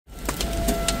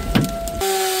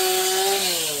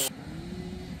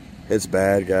It's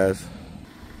bad, guys.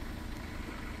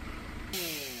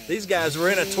 These guys were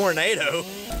in a tornado.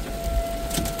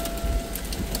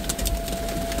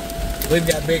 We've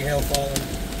got big hail falling.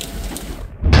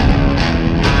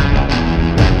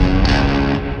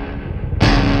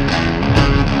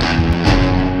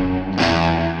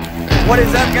 What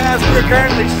is up, guys? We're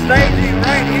currently staging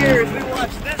right here as we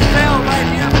watch this sail right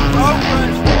here from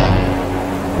Oakland.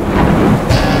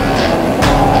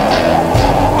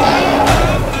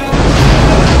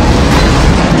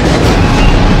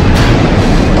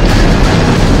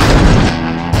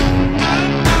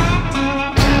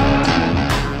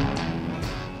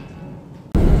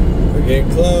 We're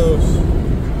getting close.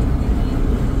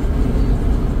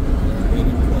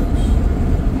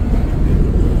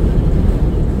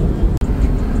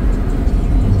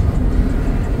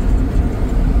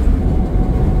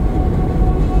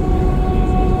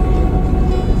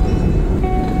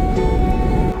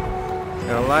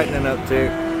 Lightning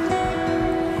uptick,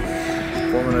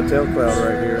 forming a tail cloud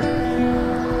right here.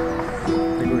 I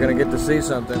think we're gonna get to see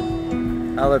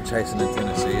something. I love chasing in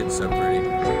Tennessee, it's so pretty.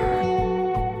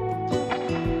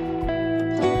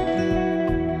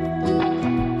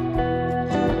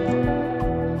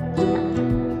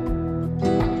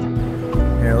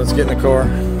 Here, let's get in the car.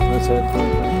 Let's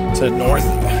head north.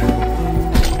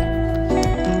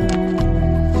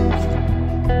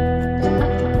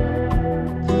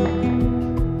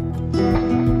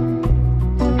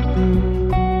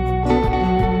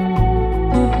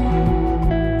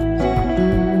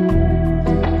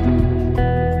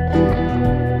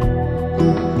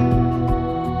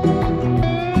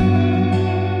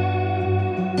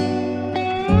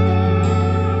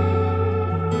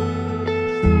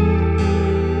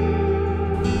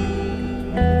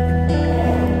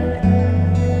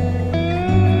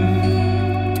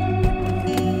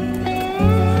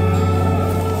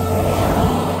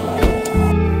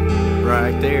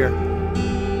 Right there.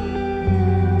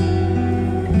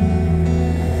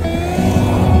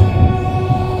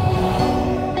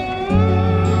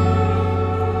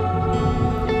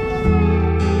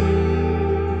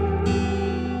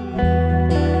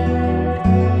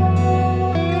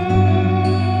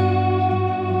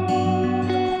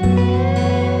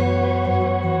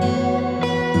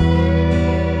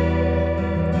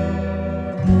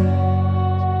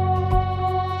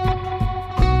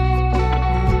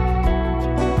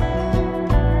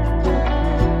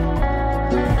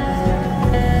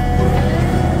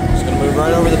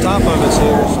 Right over the top of us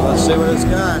here, so let's see what it's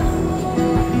got.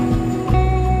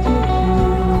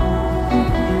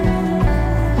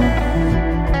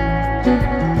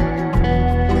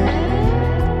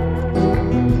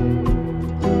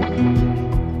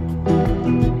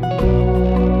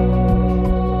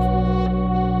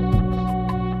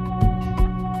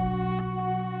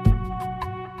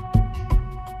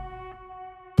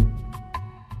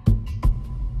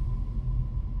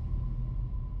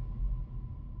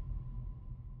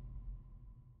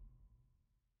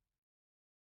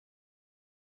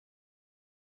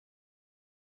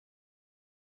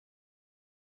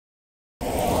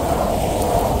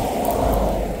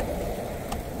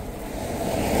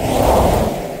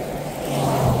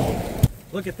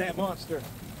 Look at that monster.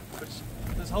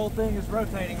 This whole thing is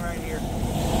rotating right here.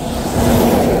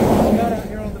 Got out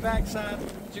here on the back side.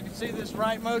 As you can see this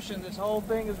right motion, this whole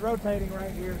thing is rotating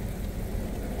right here.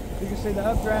 You can see the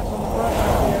updrafts on the front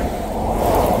right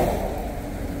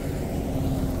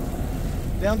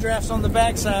there. Downdrafts on the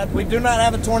back side. We do not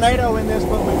have a tornado in this,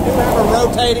 but we do have a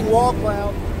rotating wall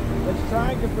cloud that's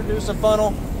trying to produce a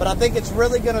funnel, but I think it's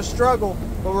really going to struggle.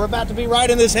 But we're about to be right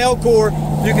in this hell core.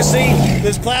 You can see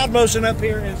this cloud motion up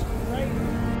here is crazy.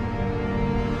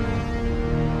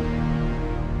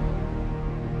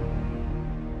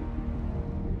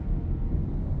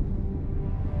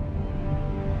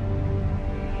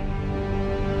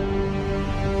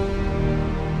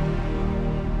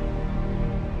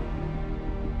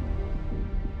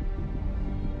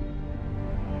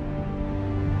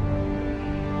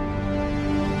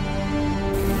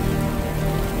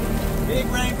 Big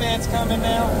rain bands coming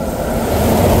now.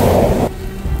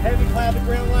 Heavy cloud to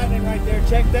ground lightning right there.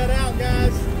 Check that out,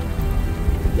 guys.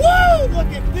 Woo! Look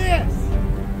at this.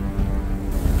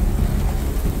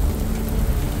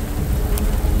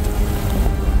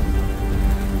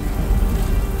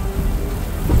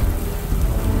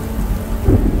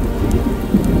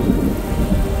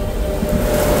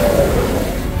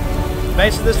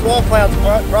 Base of this wall cloud's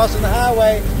crossing the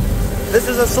highway. This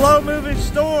is a slow moving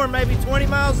storm, maybe 20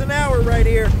 miles an hour right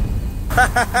here.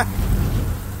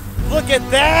 Look at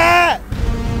that!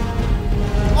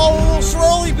 All the little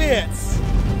swirly bits.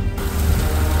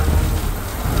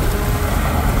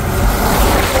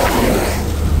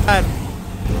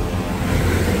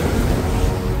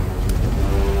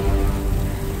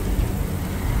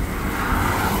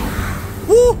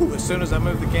 as soon as I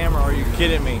move the camera. Are you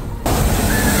kidding me?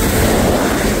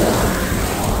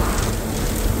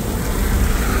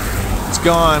 It's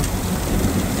gone.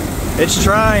 It's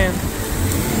trying.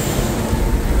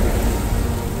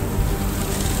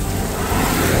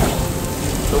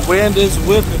 The wind is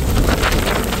whipping.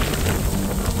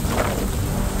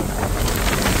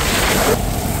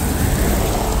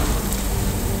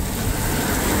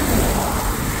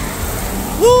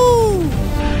 Woo!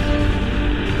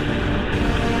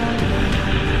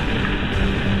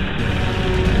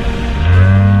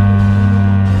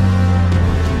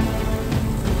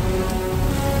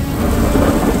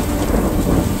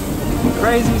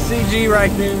 Crazy CG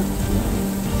right there.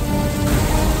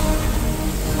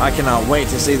 I cannot wait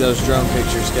to see those drone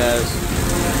pictures, guys.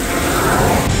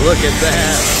 Look at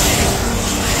that.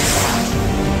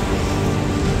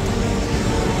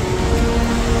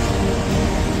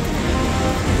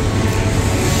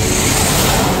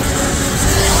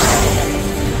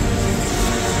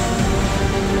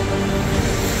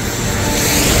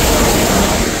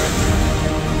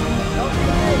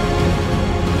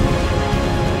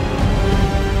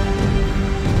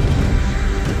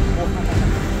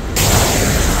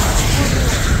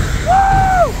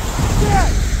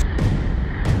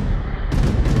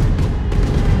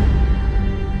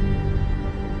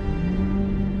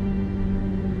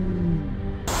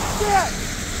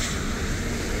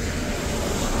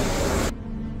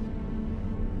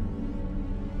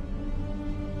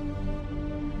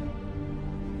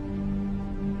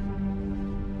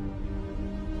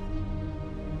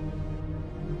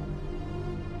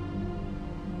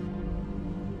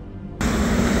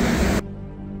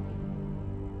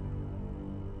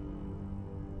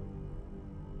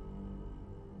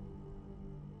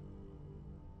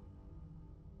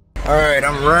 All right,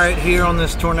 I'm right here on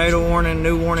this tornado warning.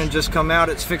 New warning just come out.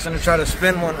 It's fixing to try to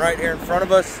spin one right here in front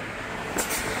of us.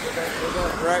 We're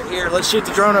going right here. Let's shoot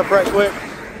the drone up right quick.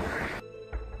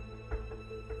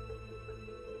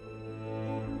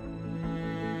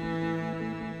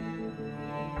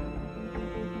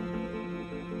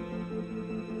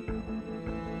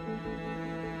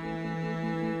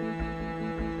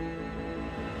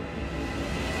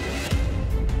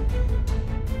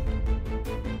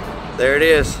 There it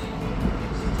is.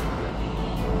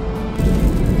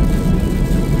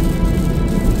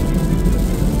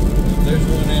 There's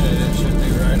one in it. It should be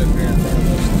right up here in front of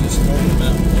us. Just north of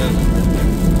Mountain Pleasant.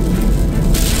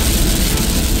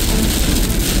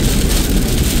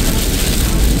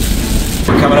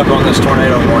 We're coming up on this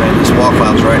tornado warning. This wall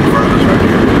cloud's right in front of us right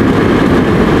here.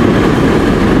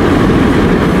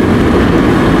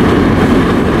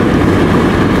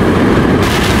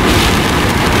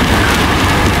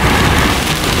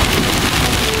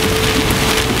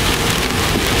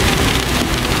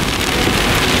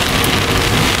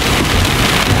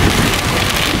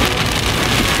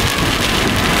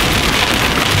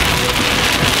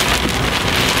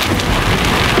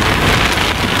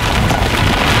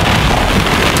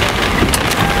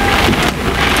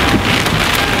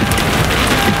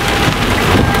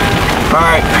 All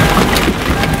right.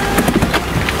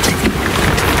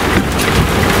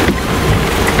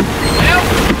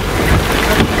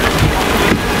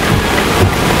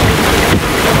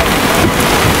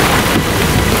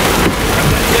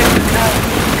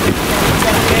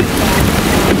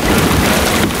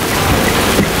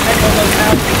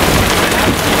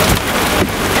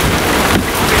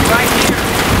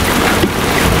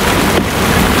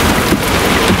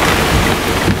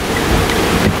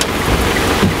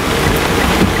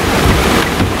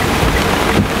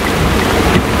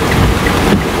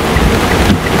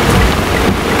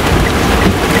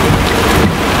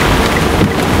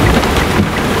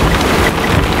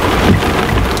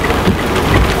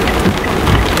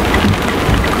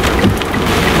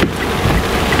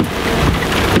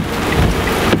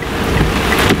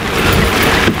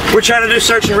 We're trying to do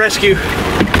search and rescue.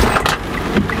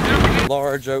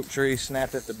 Large oak tree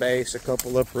snapped at the base, a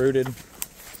couple uprooted.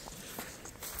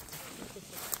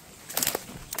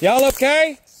 Y'all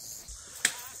okay?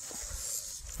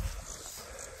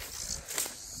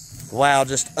 Wow,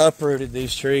 just uprooted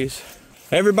these trees.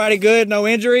 Everybody good? No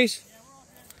injuries?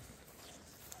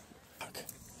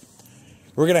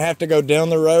 We're gonna have to go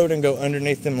down the road and go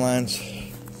underneath them lines.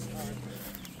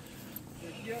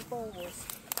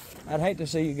 I'd hate to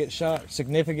see you get shot.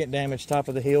 Significant damage top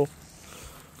of the hill.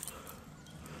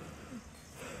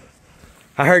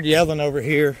 I heard yelling over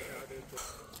here.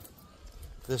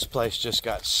 This place just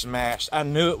got smashed. I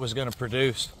knew it was going to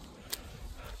produce.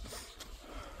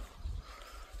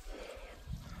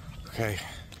 Okay,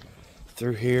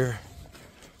 through here.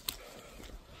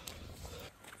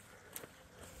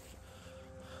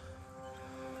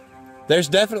 There's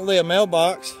definitely a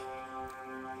mailbox.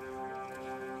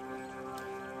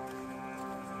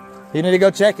 You need to go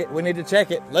check it. We need to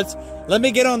check it. Let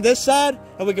me get on this side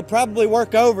and we could probably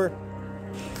work over.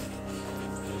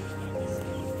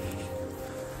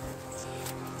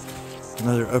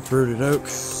 Another uprooted oak.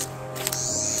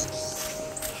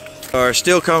 Are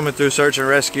still combing through search and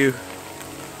rescue.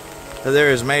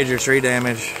 There is major tree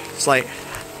damage. It's like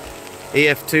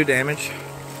EF2 damage.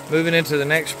 Moving into the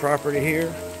next property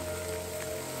here.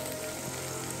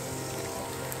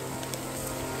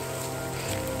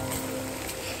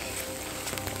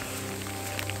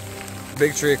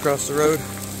 Big tree across the road.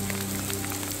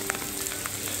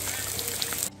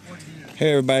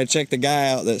 Hey everybody, check the guy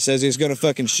out that says he's gonna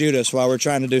fucking shoot us while we're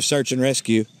trying to do search and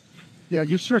rescue. Yeah,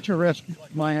 you search and rescue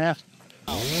my ass.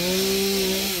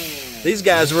 These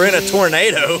guys were in a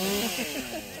tornado.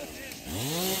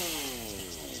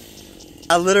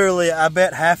 I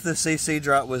bet half the CC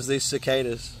drop was these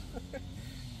cicadas.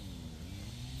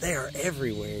 They are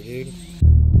everywhere, dude.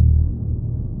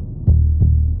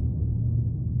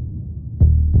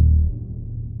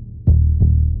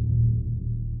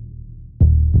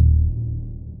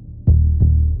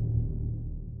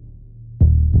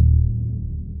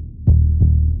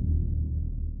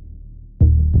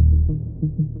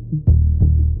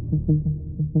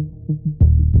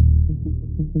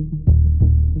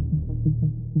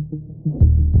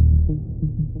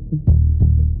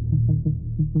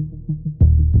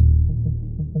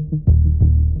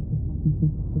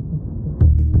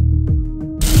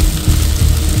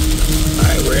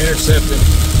 Alright, we're intercepting.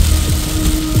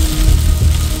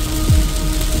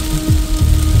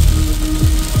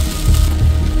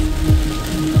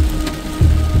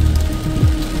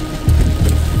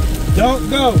 Don't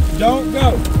go, don't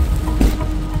go.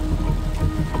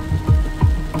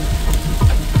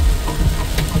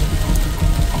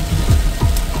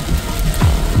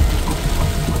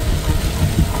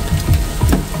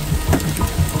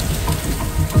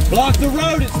 Block the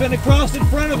road, it's been across in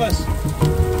front of us.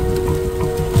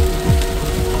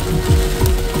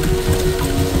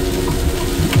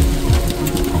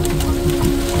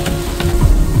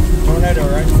 Tornado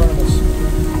right in front of us.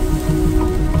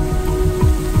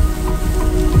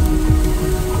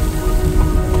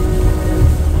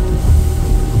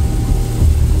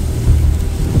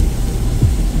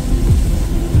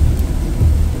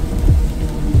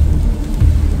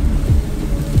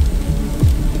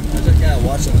 There's a guy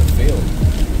watching the field.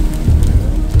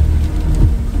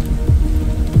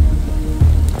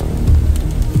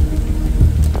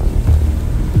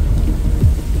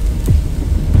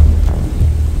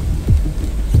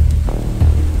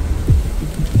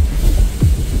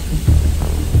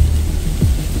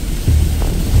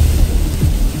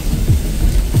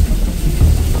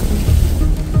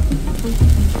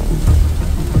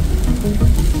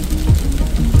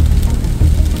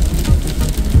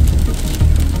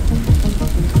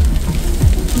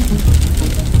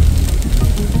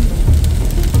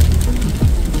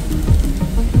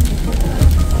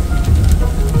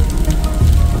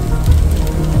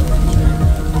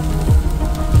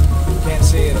 Can't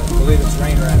see it. I believe it's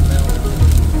rain right now.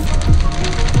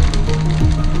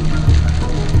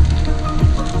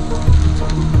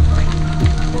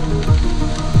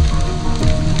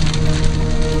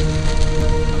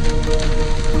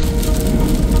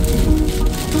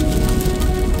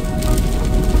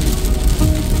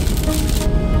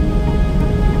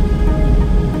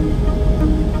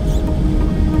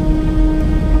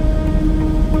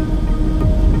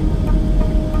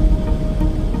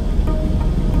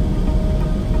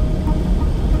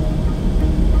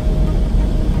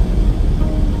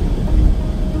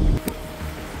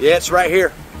 Yeah, it's right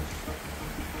here.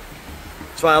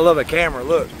 That's why I love a camera,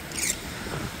 look.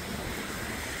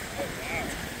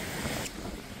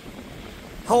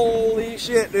 Holy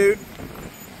shit, dude.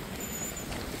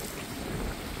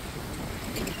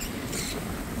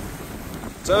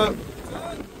 What's up?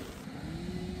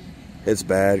 It's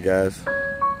bad, guys.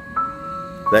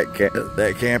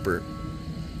 That camper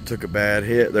took a bad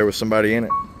hit. There was somebody in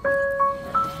it.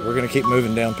 We're gonna keep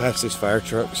moving down past these fire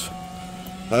trucks.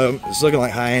 It's looking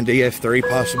like high-end EF3,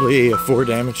 possibly EF4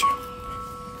 damage.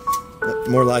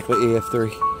 More likely EF3.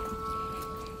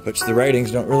 Which the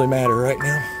ratings don't really matter right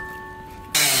now.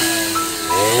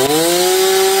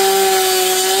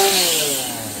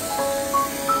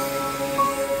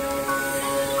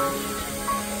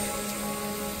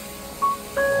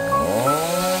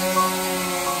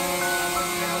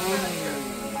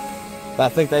 I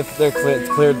think they're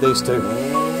cleared these two.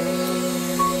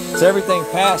 It's everything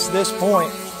past this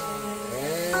point.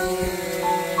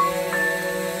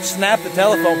 Snapped the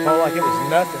telephone pole like it was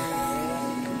nothing.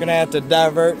 Gonna have to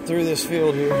divert through this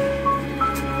field here.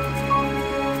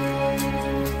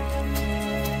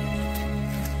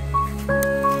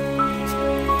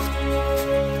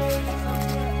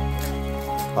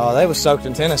 Oh, they was soaked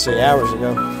in Tennessee hours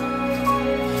ago.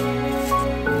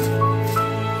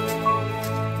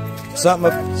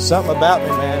 Something about me,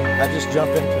 man. I just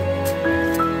jump into it.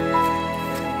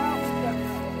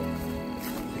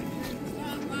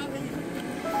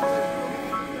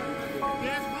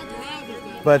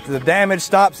 But the damage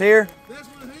stops here.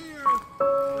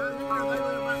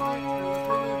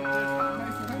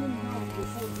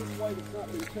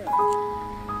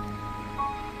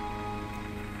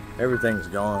 Everything's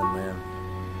gone, man.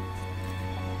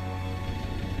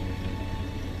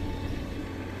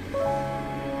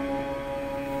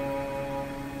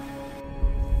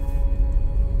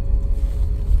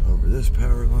 Over this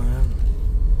power line.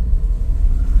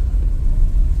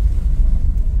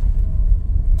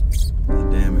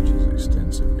 The damage is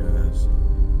extensive, guys.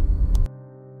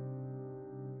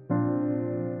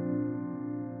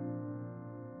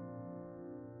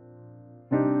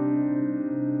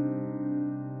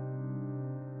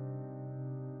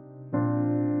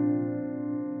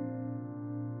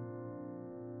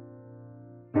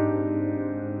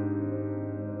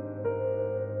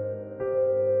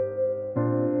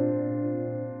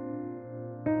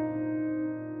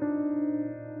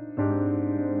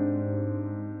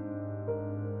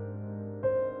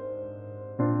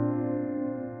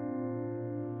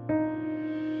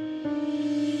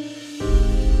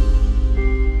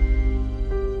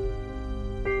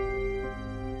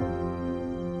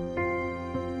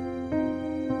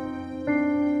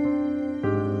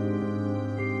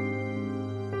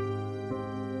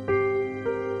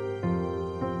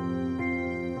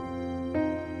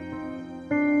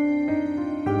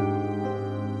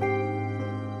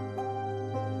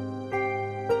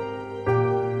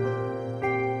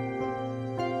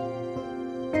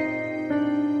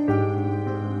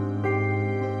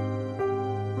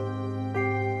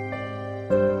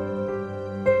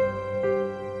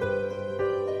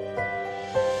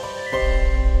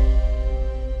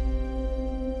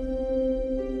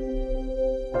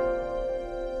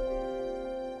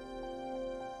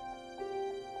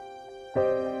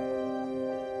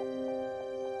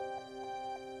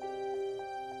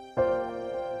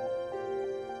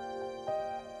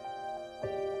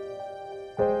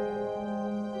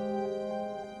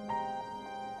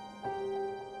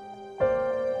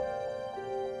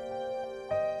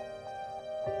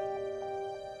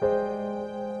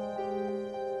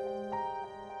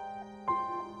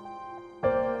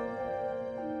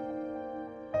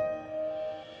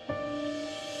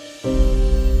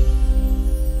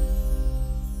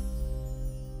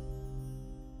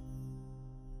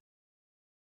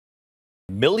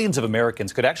 Millions of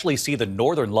Americans could actually see the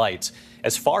northern lights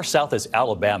as far south as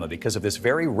Alabama because of this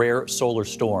very rare solar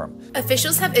storm.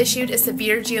 Officials have issued a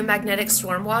severe geomagnetic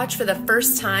storm watch for the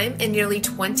first time in nearly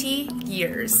 20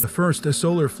 years. The first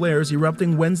solar flares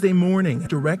erupting Wednesday morning,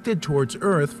 directed towards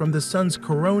Earth from the sun's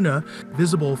corona,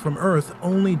 visible from Earth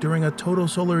only during a total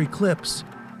solar eclipse.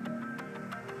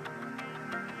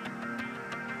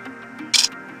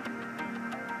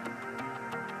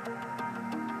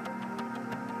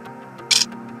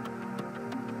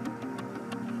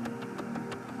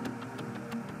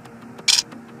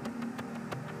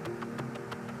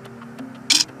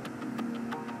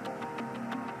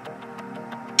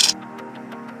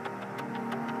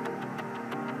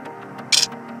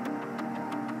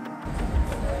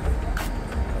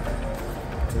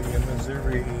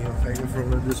 Missouri, I'm taking from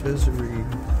the dispensary.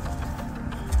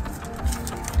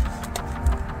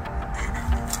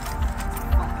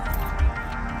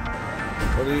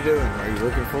 What are you doing? Are you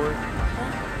looking for it?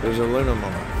 There's a Luna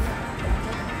mark.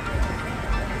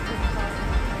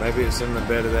 Maybe it's in the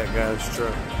bed of that guy's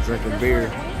truck, drinking beer.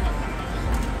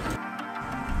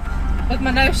 With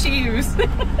my no shoes.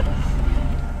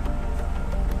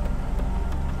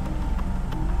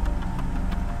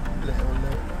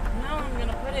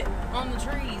 On the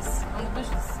trees, on the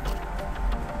bushes.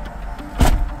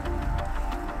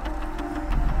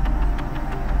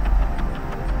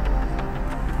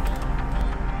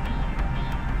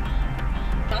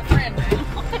 My friend.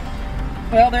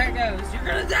 Well, there it goes. You're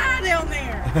gonna die down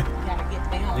there. You gotta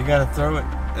get down. You gotta throw it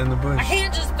in the bush. I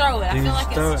can't just throw it. I you feel just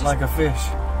like throw it's it like a fish.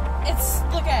 It's,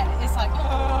 look at it. It's like,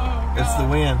 oh, It's the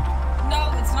wind.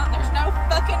 No, it's not. There's no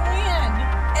fucking wind.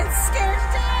 It's scared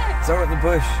to death. Throw it in the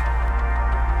bush.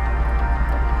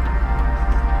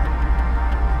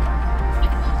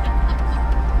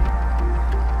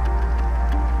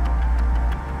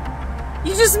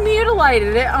 You just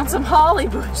mutilated it on some holly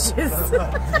bushes.